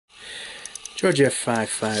Georgia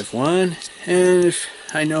 551, and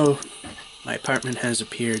I know my apartment has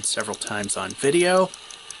appeared several times on video,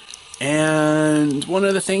 and one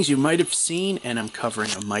of the things you might have seen, and I'm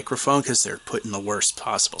covering a microphone because they're put in the worst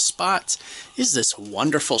possible spots, is this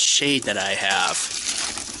wonderful shade that I have.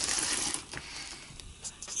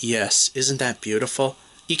 Yes, isn't that beautiful?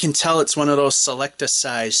 You can tell it's one of those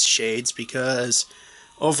Selecta-sized shades because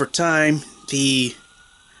over time the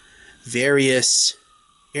various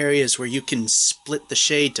areas where you can split the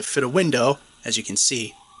shade to fit a window, as you can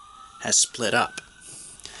see, has split up.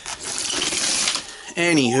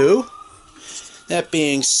 Anywho, that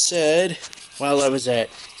being said, while I was at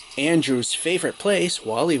Andrew's favorite place,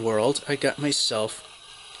 Wally World, I got myself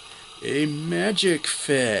a magic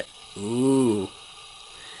fit. Ooh.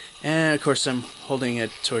 And of course I'm holding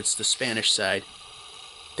it towards the Spanish side.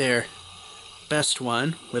 Their best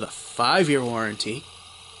one with a 5-year warranty.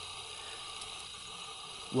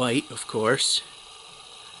 White, of course.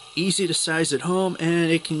 Easy to size at home, and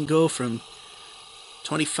it can go from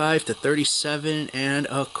 25 to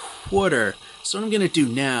 37.25. So what I'm going to do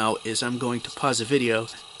now is I'm going to pause the video,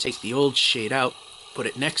 take the old shade out, put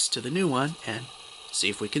it next to the new one, and see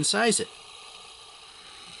if we can size it.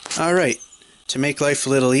 Alright, to make life a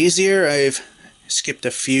little easier, I've skipped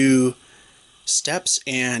a few steps,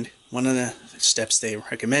 and one of the steps they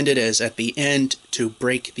recommended is at the end to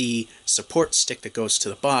break the support stick that goes to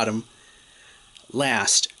the bottom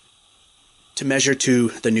last to measure to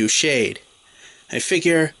the new shade. I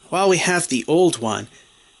figure while we have the old one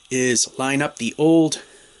is line up the old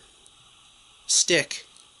stick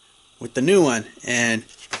with the new one and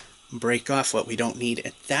break off what we don't need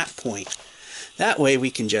at that point. That way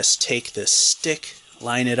we can just take this stick,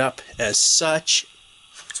 line it up as such,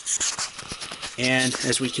 and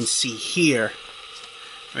as we can see here,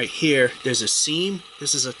 right here, there's a seam.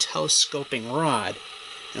 This is a telescoping rod.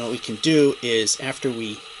 And what we can do is, after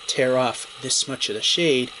we tear off this much of the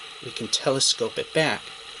shade, we can telescope it back.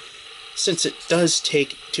 Since it does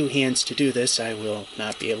take 2 hands to do this, I will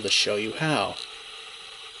not be able to show you how.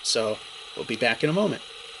 So, we'll be back in a moment.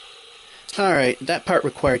 Alright, that part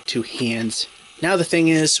required 2 hands. Now the thing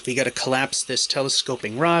is, we got to collapse this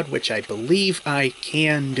telescoping rod, which I believe I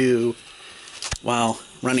can do while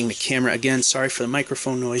running the camera. Again, sorry for the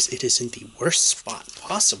microphone noise. It is in the worst spot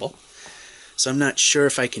possible. So I'm not sure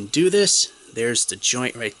if I can do this. There's the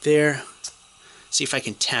joint right there. See if I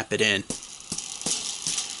can tap it in.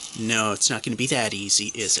 No, it's not going to be that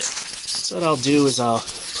easy, is it? So what I'll do is I'll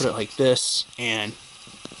put it like this, and of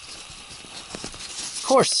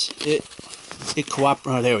course it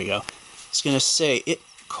oh, there we go. It's going to say it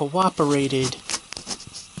cooperated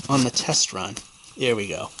on the test run. There we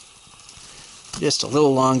go. Just a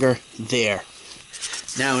little longer there.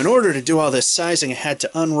 Now, in order to do all this sizing, I had to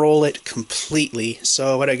unroll it completely.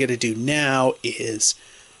 So what I got to do now is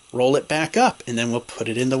roll it back up, and then we'll put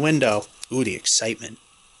it in the window. Ooh, the excitement.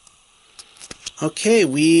 Okay,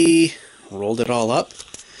 we rolled it all up.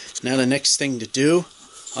 Now the next thing to do,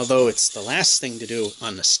 although it's the last thing to do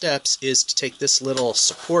on the steps, is to take this little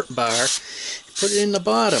support bar and put it in the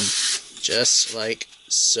bottom, just like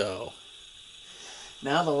so.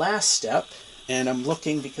 Now the last step, and I'm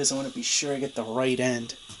looking because I want to be sure I get the right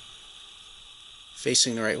end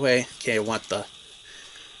facing the right way. Okay, I want the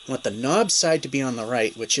knob side to be on the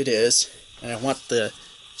right, which it is, and I want the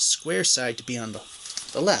square side to be on the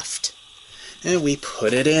left. And we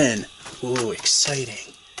put it in. Ooh,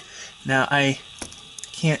 exciting. Now I'm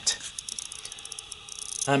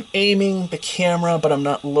aiming the camera, but I'm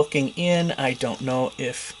not looking in. I don't know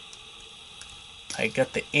if I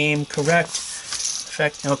got the aim correct. In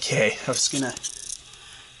fact, okay, I was gonna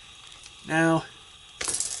now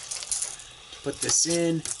put this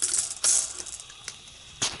in.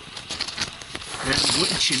 And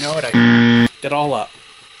wouldn't you know it, I f***ed it all up.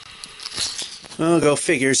 Well, go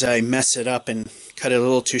figures, I mess it up and cut it a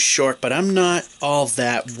little too short, but I'm not all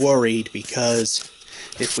that worried because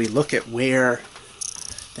if we look at where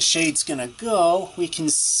the shade's gonna go, we can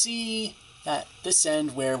see that this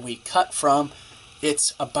end where we cut from,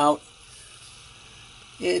 it's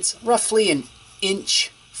roughly an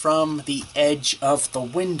inch from the edge of the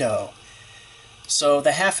window. So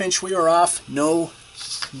the ½ inch we were off, no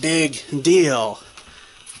big deal.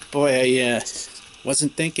 Boy, I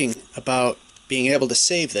wasn't thinking about being able to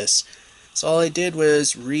save this. So all I did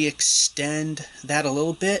was re-extend that a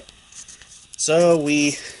little bit. So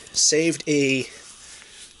we saved the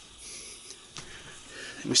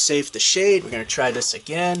shade. We're going to try this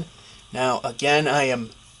again. Now again, I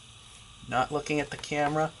am not looking at the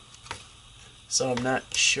camera, so I'm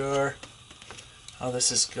not sure how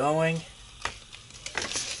this is going.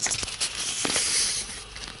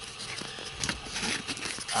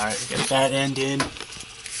 Alright, we got that end in.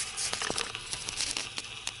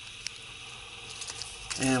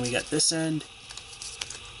 And we got this end.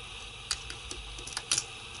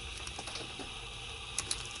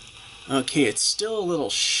 Okay, it's still a little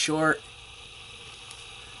short,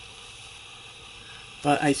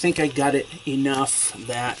 but I think I got it enough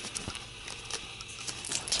that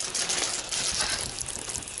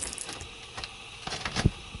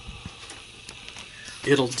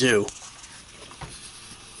it'll do.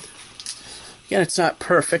 Again, it's not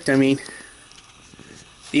perfect. I mean,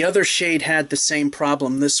 the other shade had the same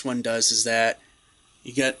problem this one does, is that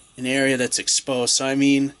you got an area that's exposed. So I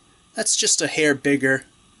mean, that's just a hair bigger.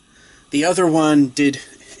 The other one did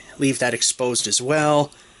leave that exposed as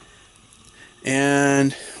well.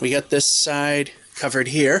 And we got this side covered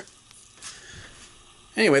here.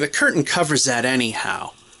 Anyway, the curtain covers that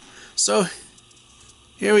anyhow. So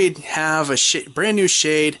here we have a brand new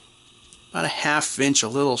shade, about a ½ inch, a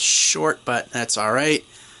little short, but that's alright.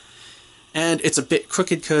 And it's a bit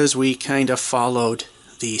crooked because we kind of followed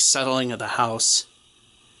the settling of the house.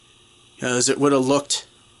 Because it would have looked,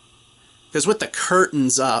 because with the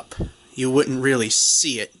curtains up, you wouldn't really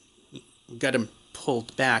see it. You've got them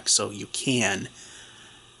pulled back so you can.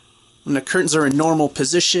 When the curtains are in normal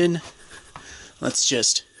position, let's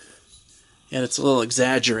just, yeah, it's a little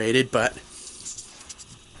exaggerated, but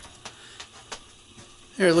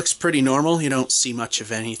there, it looks pretty normal. You don't see much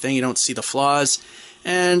of anything. You don't see the flaws.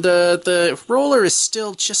 And the roller is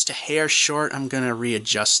still just a hair short. I'm going to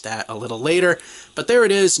readjust that a little later. But there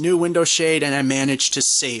it is, new window shade, and I managed to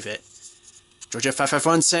save it.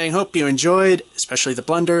 Georgia551 saying, hope you enjoyed, especially the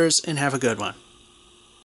blunders, and have a good one.